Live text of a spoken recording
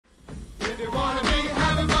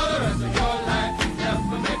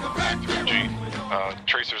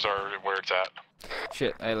Tracers are where it's at.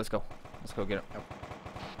 Shit, hey, let's go. Let's go get him.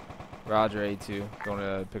 Roger, A2. Going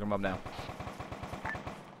to pick him up now.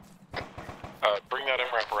 Bring that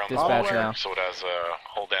MRAP around Dispatch the now. so it has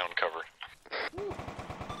hold down cover.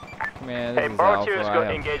 Man, this Hey, is Bar 2 is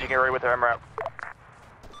Alpha. engaging area with MRAP.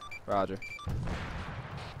 Roger.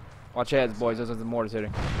 Watch your heads, boys. Those are the mortars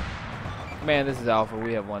hitting. Man, this is Alpha.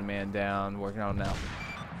 We have one man down. Working on him now.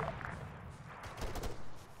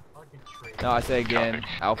 No, I say again.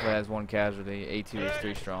 Copy. Alpha has one casualty. A2 is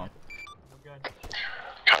 3 strong.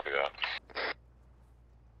 Copy that.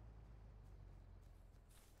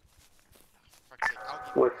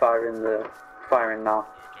 We're firing now.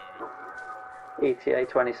 ETA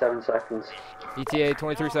 27 seconds. ETA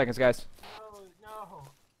 23 seconds, guys. No.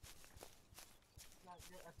 Not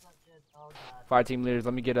good. That's not good. Oh god. Fire team leaders,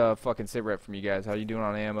 let me get a fucking sit rep from you guys. How you doing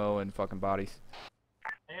on ammo and fucking bodies?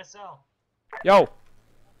 ASL. Yo!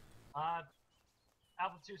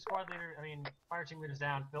 Alpha 2 squad leader, fire team leader's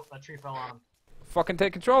down. Built a tree fell on him. Fucking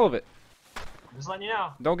take control of it. I'm just letting you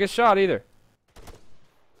know. Don't get shot either.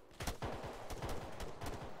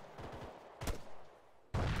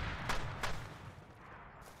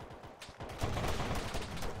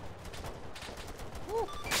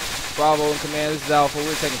 Bravo in command, this is Alpha.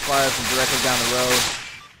 We're taking fire from directly down the road.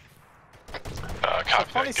 Copy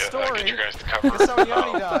funny that. story. Get you guys to cover. That's how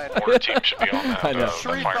Yanni died. Mortar team should be on that I know.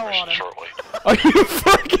 Tree fire fell on mission him. shortly. Are you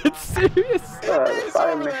fucking serious? The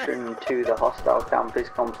fire mission to the hostile camp is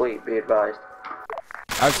complete, be advised.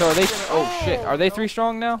 So are they? Oh shit! Are they 3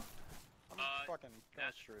 strong now? Fucking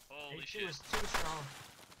that's true. Holy A2 shit. is 2 strong.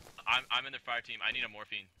 I'm in the fire team. I need a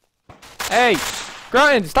morphine. Hey,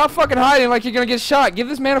 Grunton, stop fucking hiding like you're gonna get shot. Give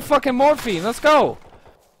this man a fucking morphine. Let's go.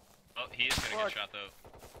 Oh, he is gonna get shot though.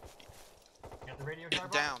 Got the radio car.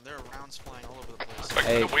 Down. There are rounds flying all over the place.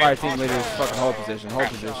 Hey, fire team leaders, fucking hold position. Hold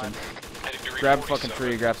position. Heading to Grab a 47, fucking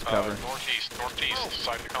tree. Grab some cover. Northeast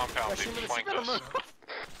side of the compound. They flanked us.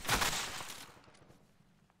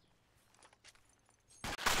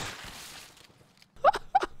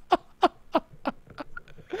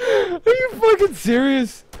 Are you fucking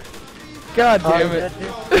serious? God damn it.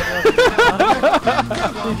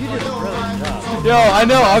 Yo, I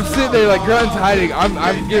know, I'm sitting there like Grunton's hiding.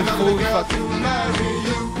 I'm getting fully fucking